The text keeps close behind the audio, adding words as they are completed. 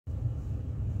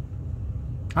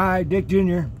Hi, Dick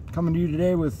Jr. coming to you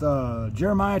today with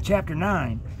Jeremiah chapter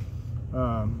 9.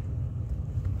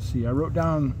 Let's see, I wrote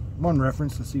down one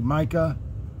reference. Let's see, Micah.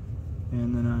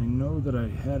 And then I know that I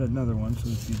had another one, so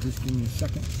if you just give me a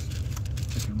second,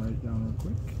 I can write it down real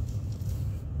quick.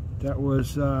 That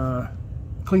was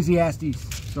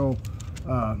Ecclesiastes. So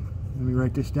let me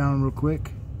write this down real quick.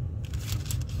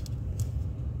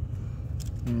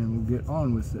 And we'll get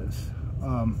on with this.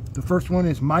 The first one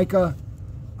is Micah.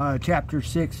 Chapter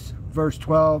 6 verse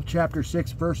 12, chapter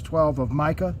 6 verse 12 of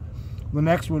Micah. The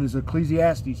next one is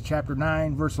Ecclesiastes chapter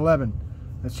 9 verse 11.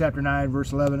 That's chapter 9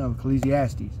 verse 11 of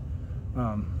Ecclesiastes.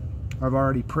 I've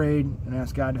already prayed and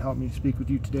asked God to help me to speak with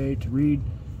you today to read,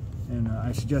 and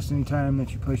I suggest anytime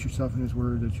that you place yourself in His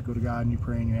Word that you go to God and you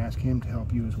pray and you ask Him to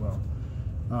help you as well.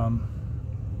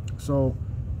 So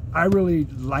I really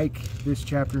like this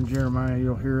chapter in Jeremiah.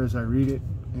 You'll hear as I read it,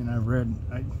 and I've read,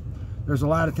 there's a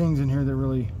lot of things in here that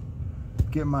really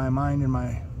get my mind and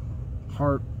my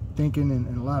heart thinking,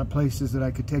 and a lot of places that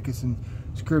I could take us in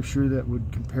Scripture that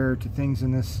would compare to things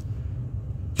in this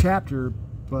chapter,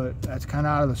 but that's kind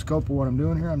of out of the scope of what I'm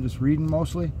doing here. I'm just reading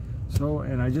mostly. So,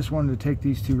 and I just wanted to take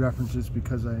these two references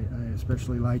because I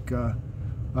especially like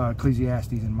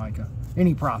Ecclesiastes and Micah.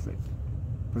 Any prophet,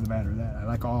 for the matter of that. I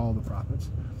like all the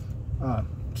prophets.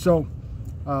 Let's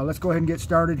go ahead and get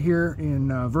started here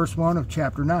in verse 1 of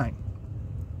chapter 9.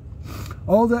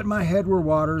 Oh, that my head were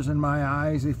waters and my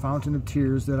eyes a fountain of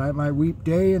tears, that I might weep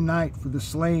day and night for the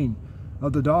slain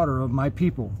of the daughter of my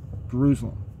people,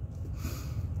 Jerusalem.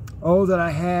 Oh, that I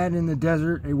had in the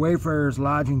desert a wayfarer's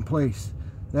lodging place,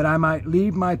 that I might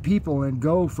leave my people and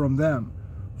go from them.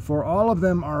 For all of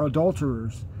them are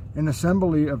adulterers, an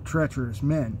assembly of treacherous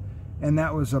men. And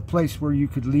that was a place where you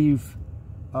could leave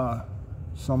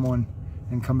someone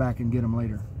and come back and get them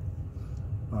later,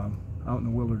 out in the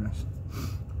wilderness.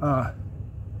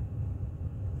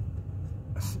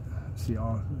 See,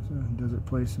 all desert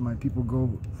place, and my people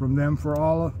go from them. For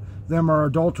all of them are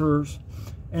adulterers,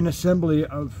 an assembly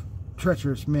of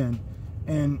treacherous men.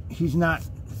 And he's not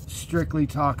strictly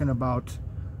talking about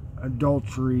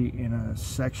adultery in a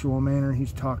sexual manner.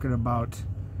 He's talking about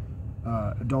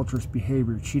adulterous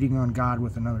behavior, cheating on God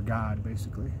with another God,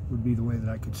 basically, would be the way that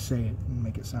I could say it and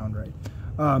make it sound right.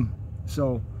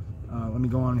 Let me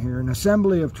go on here. An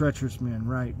assembly of treacherous men,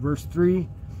 right? Verse 3,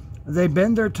 they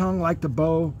bend their tongue like the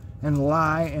bow and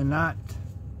lie and not,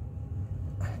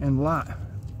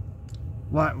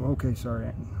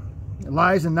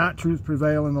 lies and not truth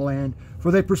prevail in the land,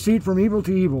 for they proceed from evil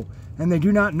to evil, and they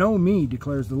do not know me,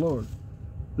 declares the Lord.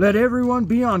 Let everyone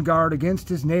be on guard against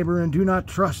his neighbor, and do not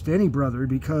trust any brother,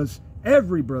 because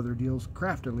every brother deals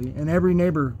craftily, and every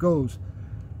neighbor goes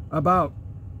about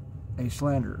a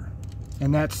slanderer.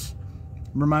 And that's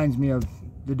reminds me of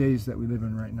the days that we live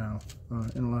in right now,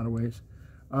 in a lot of ways.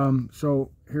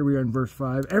 So here we are in verse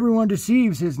 5. Everyone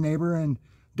deceives his neighbor and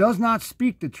does not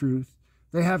speak the truth.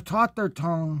 They have taught their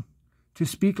tongue to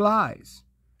speak lies.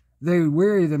 They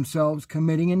weary themselves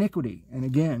committing iniquity. And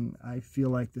again, I feel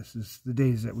like this is the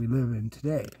days that we live in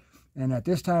today. And at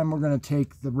this time, we're going to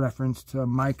take the reference to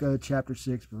Micah chapter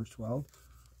 6, verse 12.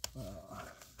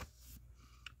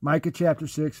 Micah chapter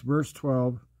 6, verse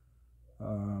 12.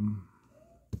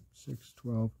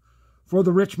 6:12. For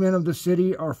the rich men of the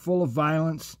city are full of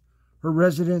violence. Her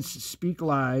residents speak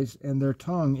lies, and their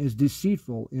tongue is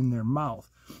deceitful in their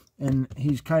mouth. And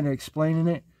he's kind of explaining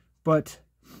it, but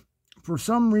for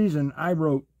some reason I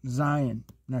wrote Zion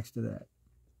next to that.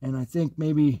 And I think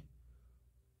maybe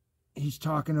he's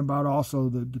talking about also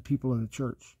the people of the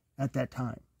church at that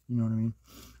time. You know what I mean?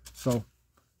 So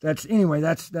that's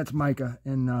Micah,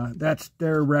 and that's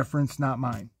their reference, not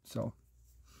mine. So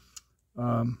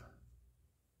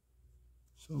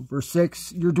verse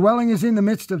 6, your dwelling is in the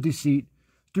midst of deceit.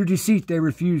 Through deceit they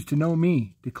refuse to know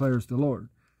me, declares the Lord.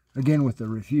 Again with the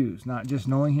refuse, not just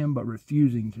knowing him, but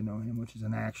refusing to know him, which is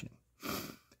an action.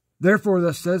 Therefore,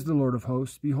 thus says the Lord of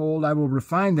hosts, behold, I will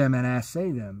refine them and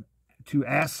assay them. To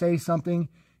assay something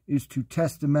is to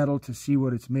test the metal to see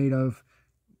what it's made of,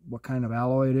 what kind of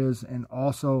alloy it is, and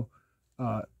also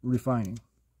refining.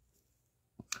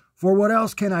 For what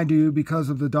else can I do because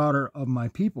of the daughter of my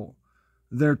people?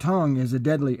 Their tongue is a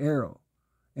deadly arrow.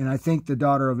 And I think the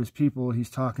daughter of his people, he's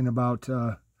talking about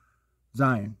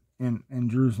Zion and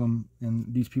Jerusalem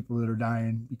and these people that are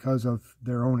dying because of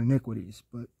their own iniquities.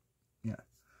 But, yeah.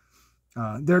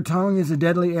 Their tongue is a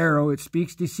deadly arrow. It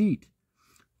speaks deceit.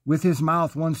 With his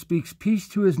mouth one speaks peace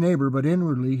to his neighbor, but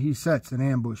inwardly he sets an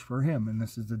ambush for him. And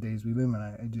this is the days we live in.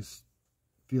 I just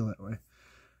feel that way.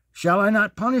 Shall I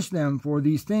not punish them for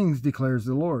these things, declares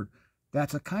the Lord?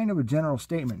 That's a kind of a general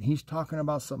statement. He's talking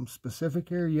about something specific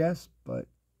here, yes, but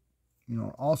You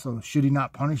know, also, should he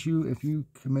not punish you if you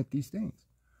commit these things?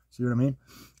 See what I mean?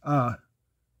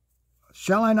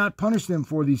 Shall I not punish them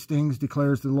for these things,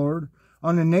 declares the Lord?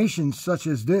 On a nation such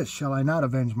as this shall I not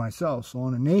avenge myself. So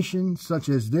on a nation such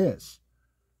as this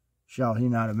shall he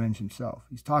not avenge himself.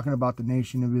 He's talking about the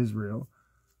nation of Israel,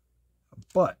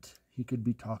 but he could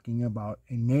be talking about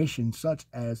a nation such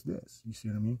as this. You see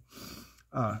what I mean?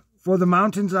 For the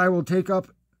mountains I will take up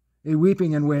a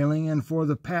weeping and wailing, and for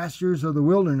the pastures of the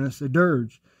wilderness a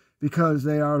dirge, because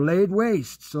they are laid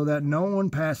waste, so that no one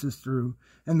passes through,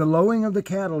 and the lowing of the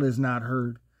cattle is not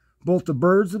heard. Both the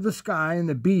birds of the sky and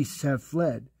the beasts have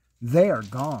fled. They are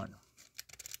gone.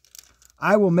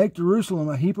 I will make Jerusalem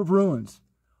a heap of ruins,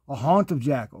 a haunt of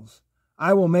jackals.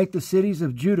 I will make the cities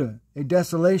of Judah a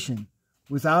desolation,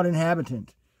 without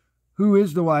inhabitant. Who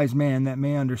is the wise man that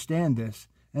may understand this?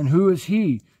 And who is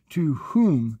he to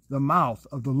whom the mouth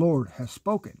of the Lord has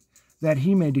spoken, that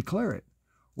he may declare it?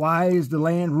 Why is the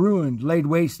land ruined, laid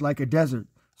waste like a desert,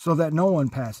 so that no one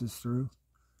passes through?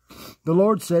 The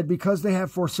Lord said, because they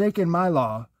have forsaken my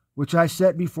law, which I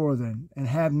set before them, and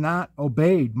have not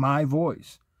obeyed my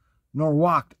voice, nor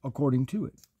walked according to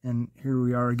it. And here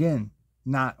we are again,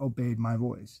 not obeyed my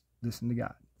voice. Listen to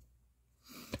God.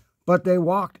 But they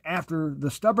walked after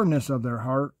the stubbornness of their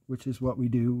heart, which is what we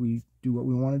do. We do what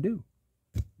we want to do,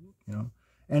 you know.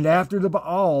 And after the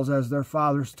Baals, as their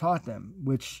fathers taught them,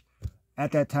 which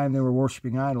at that time they were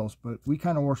worshiping idols. But we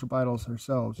kind of worship idols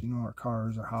ourselves, you know, our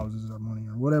cars, our houses, our money,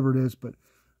 or whatever it is. But,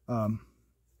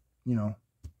 you know,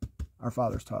 our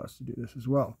fathers taught us to do this as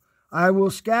well. I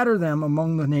will scatter them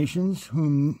among the nations,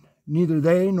 whom neither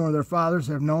they nor their fathers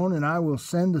have known, and I will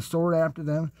send the sword after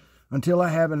them until I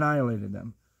have annihilated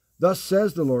them. Thus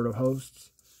says the Lord of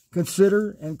hosts,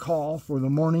 consider and call for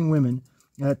the mourning women,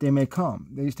 that they may come.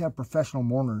 They used to have professional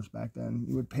mourners back then.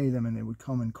 You would pay them and they would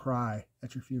come and cry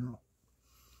at your funeral,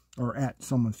 or at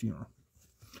someone's funeral.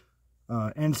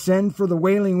 And send for the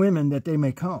wailing women, that they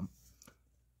may come.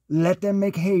 Let them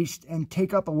make haste and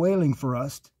take up a wailing for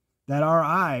us, that our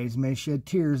eyes may shed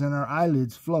tears and our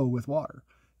eyelids flow with water.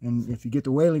 And if you get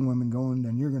the wailing women going,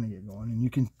 then you're going to get going. And you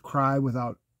can cry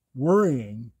without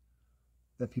worrying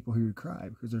that people hear you cry,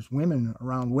 because there's women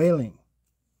around wailing.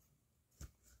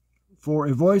 For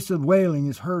a voice of wailing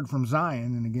is heard from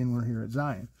Zion, and again we're here at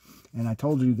Zion. And I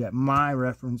told you that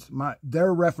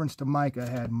their reference to Micah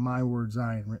had my word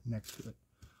Zion written next to it.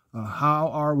 How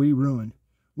are we ruined?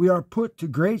 We are put to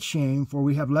great shame, for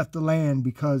we have left the land,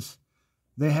 because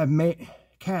they have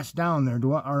cast down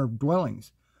our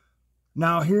dwellings.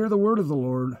 Now hear the word of the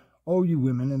Lord, O you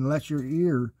women, and let your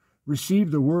ear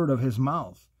receive the word of his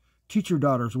mouth. Teach your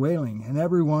daughters wailing, and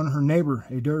every one her neighbor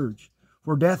a dirge.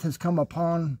 For death has come up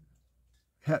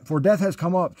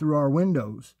through our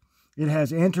windows. It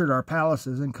has entered our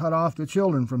palaces and cut off the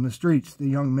children from the streets, the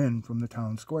young men from the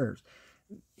town squares.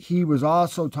 He was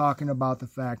also talking about the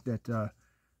fact that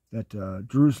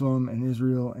Jerusalem and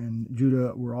Israel and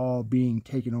Judah were all being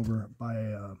taken over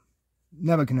by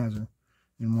Nebuchadnezzar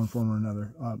in one form or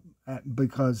another,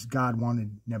 because God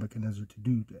wanted Nebuchadnezzar to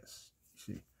do this.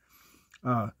 You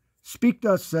see. Speak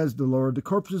thus, says the Lord, the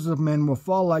corpses of men will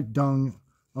fall like dung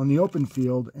on the open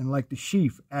field, and like the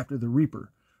sheaf after the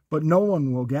reaper, but no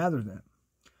one will gather them.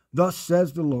 Thus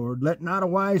says the Lord, let not a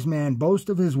wise man boast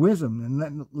of his wisdom,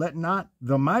 and let not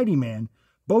the mighty man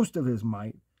boast of his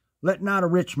might. Let not a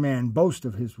rich man boast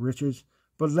of his riches,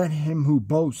 but let him who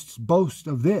boasts boast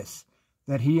of this,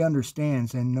 that he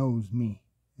understands and knows me.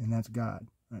 And that's God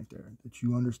right there, that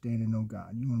you understand and know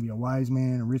God. You want to be a wise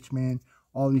man, a rich man,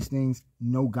 all these things,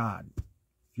 know God.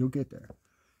 You'll get there.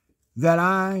 That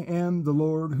I am the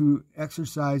Lord who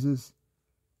exercises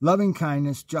loving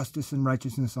kindness, justice, and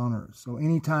righteousness on earth. So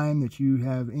anytime that you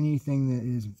have anything that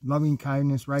is loving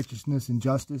kindness, righteousness, and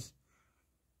justice,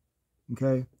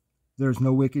 okay, there's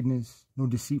no wickedness, no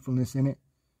deceitfulness in it.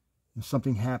 If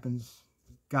something happens,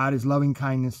 God is loving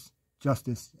kindness,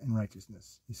 justice, and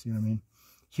righteousness. You see what I mean?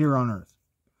 Here on earth.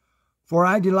 For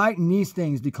I delight in these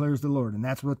things, declares the Lord. And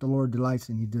that's what the Lord delights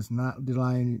in. He does not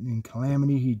delight in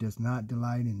calamity. He does not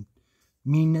delight in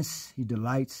meanness. He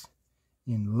delights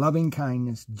in loving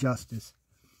kindness, justice,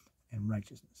 and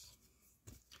righteousness.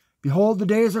 Behold, the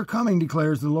days are coming,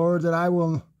 declares the Lord, that I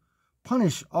will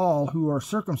punish all who are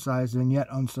circumcised and yet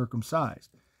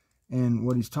uncircumcised. And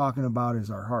what he's talking about is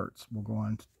our hearts. We'll go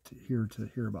on to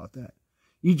hear about that.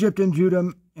 Egypt and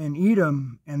Judah and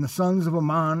Edom and the sons of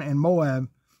Ammon and Moab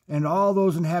and all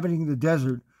those inhabiting the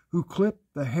desert who clip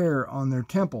the hair on their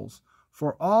temples.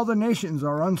 For all the nations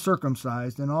are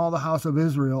uncircumcised, and all the house of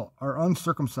Israel are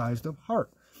uncircumcised of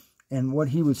heart. And what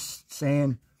he was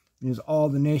saying is all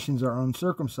the nations are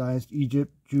uncircumcised: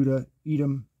 Egypt, Judah,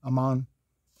 Edom, Ammon,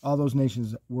 All those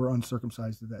nations were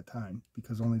uncircumcised at that time,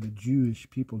 because only the Jewish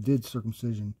people did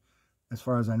circumcision, as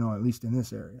far as I know, at least in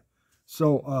this area.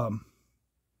 So,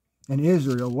 and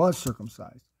Israel was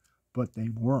circumcised, but they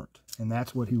weren't. And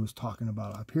that's what he was talking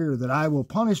about up here, that I will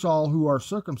punish all who are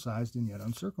circumcised and yet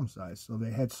uncircumcised. So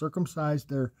they had circumcised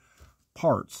their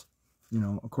parts,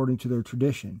 according to their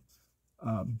tradition,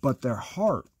 but their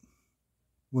heart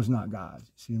was not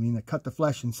God's. See what I mean? They cut the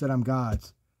flesh and said, I'm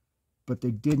God's, but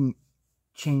they didn't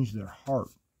change their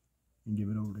heart and give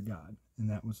it over to God. And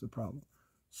that was the problem.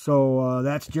 So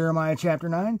that's Jeremiah chapter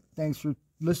 9. Thanks for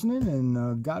listening,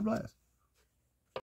 and God bless.